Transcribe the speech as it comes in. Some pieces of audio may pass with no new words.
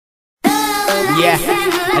yeah,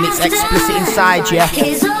 and it's explicit inside, yeah.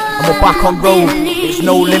 And we're back on road, it's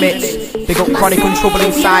No Limits. Big up Chronic and Trouble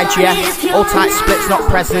inside, yeah. All tight splits not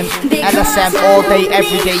present. LSM all day,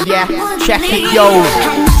 every day, yeah. Check it, yo.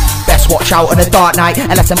 Best watch out on a dark night.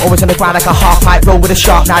 LSM always on the ground like a half pipe. Roll with a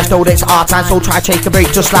sharp knife, know that it's our time. So try take a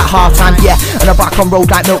break just like half time, yeah. And I'm back on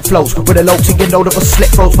road like milk flows. With the lokes and you know that was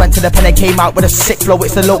slip throats. Went to the pen and came out with a sick flow.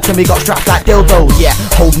 It's the lokes and we got strapped like dildos, yeah.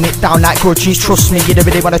 Holding it down like grudges, trust me. You don't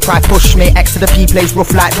really wanna try push me. X to the P plays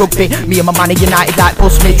rough like rugby. Me and my man are united like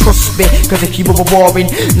bust me, trust me. Cause if you were warring,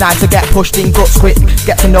 nice to get pushed in guts quick.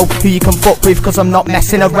 Get to know who you can fuck with, cause I'm not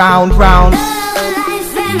messing around,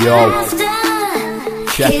 Yo,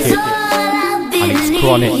 check it. And it's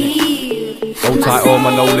Chronic. Hold tight, all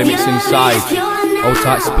my No Limits inside. Hold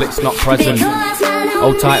tight, splits not present.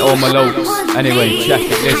 Hold tight, all my lokes. Anyway, check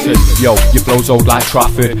it, listen. Yo, your flow's old like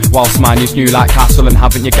Trafford, whilst mine is new like Castle. And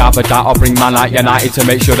haven't you gathered that I'll bring man like United to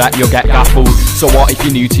make sure that you'll get gaffled? So what if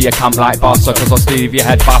you're new to your camp like Barca? Cause I'll still leave your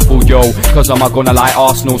head baffled, yo. Cause I'm a gunner like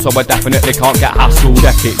Arsenal, so I definitely can't get hassled.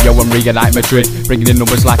 Check it, yo, I'm Riga like Madrid, bringing in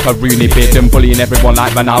numbers like a Rooney bid, and bullying everyone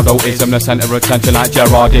like Ronaldo is. I'm the centre of attention like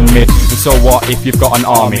Gerrard in mid. And so what if you've got an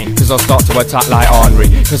army? Cause I'll start to attack like Henry.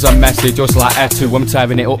 Cause I'm messy just like Etu, I'm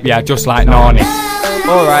tearing it up, yeah, just like Nani.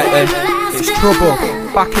 Alright then, it's Trouble,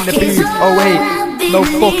 back in the booth. Oh wait, No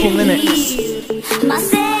Fucking Limits.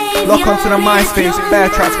 Lock onto the MySpace, Bear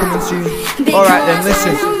Tracks coming soon. Alright then,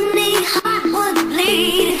 listen.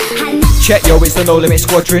 Check, yo, it's the No Limit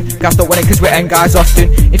Squadron. Guys don't want it cause we're end guys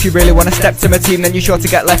often. If you really wanna step to my team, then you're sure to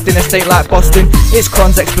get left in a state like Boston. It's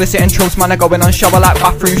Crons, explicit and trust, man are going on shower like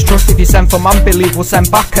bathrooms. Trust if you send for man, believe we'll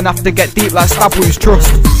send back and have to get deep like stab wounds.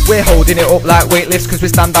 Trust, we're holding it up like weightlifts cause we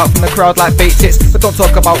stand out from the crowd like fake tits. But don't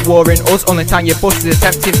talk about warring us, only time your bust is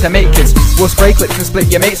attempting to make us. We'll spray clips and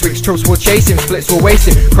split your mates with. Trust will chase him, splits will waste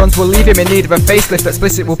him. Crons will leave him in need of a facelift.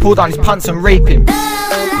 Explicit will pull down his pants and rape him.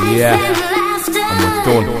 Yeah, and we're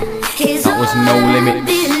done. That was No Limits,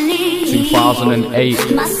 2008.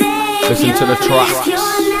 Listen to the tracks.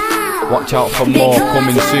 Watch out for more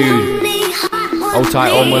coming soon. Hold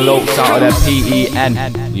tight all my lokes out of their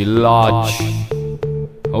PEN. You large.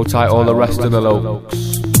 Hold tight all the rest of the lokes.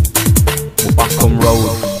 We're back on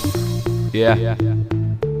road. Yeah.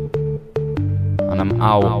 And I'm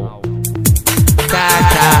out.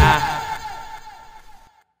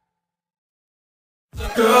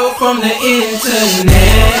 Girl from the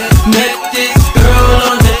internet. Met this girl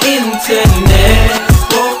on the internet.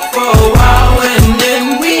 Spoke for a while and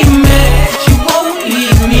then we met. She won't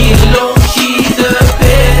leave me alone, she's a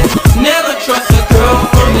pet. Never trust a girl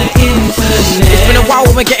from the internet. It's been a while,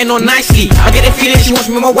 we're getting on nicely. I get the feeling she wants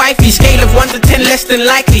me my wifey. Scale of 1 to 10, less than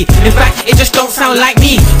likely. In fact, it just don't sound like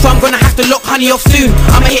me. So I'm gonna have to lock honey off soon.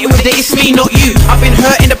 I'ma hit it with the it's me, not you. I've been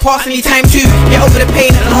hurt in the past anytime too. Get over the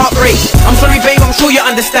pain and heartbreak. I'm sorry babe, I'm sure you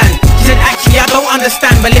understand. She said actually I don't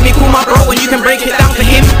understand, but let me call my bro and you can break it down for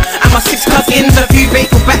him. And my 6 cousins, a few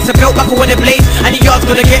baked bats, a belt buckle and a blade. And the yard's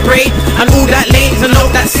gonna get raid. And all that lays a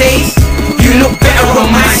note that says you look better on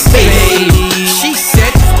MySpace. She said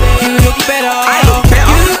you look better. I look better.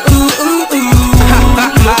 You look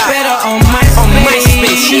better on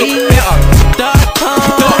MySpace. You look better.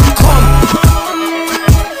 .com.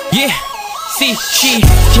 Yeah. See, she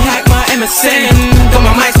hacked my MSN, got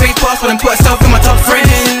my MySpace password and put herself in my top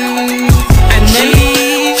friends. And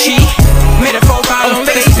then she made a profile on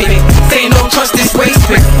Facebook, saying don't trust this waste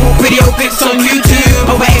pic. Video pics on YouTube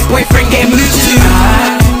of her ex-boyfriend getting moved to.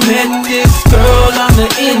 I met this girl on the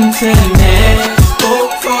internet.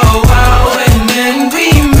 Spoke for a while and then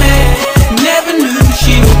we met. Never knew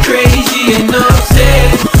she was crazy and upset.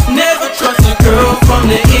 Never trust a girl from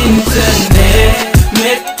the internet.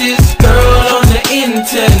 Met this girl on the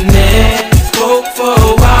internet. Spoke for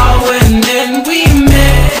a while and then we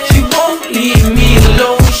met. She won't leave me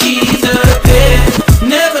alone, she's a pet.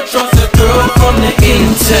 Never trust a girl from the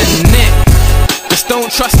internet. Just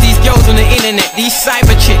don't trust these girls on the internet, these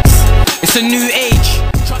cyber chicks. It's a new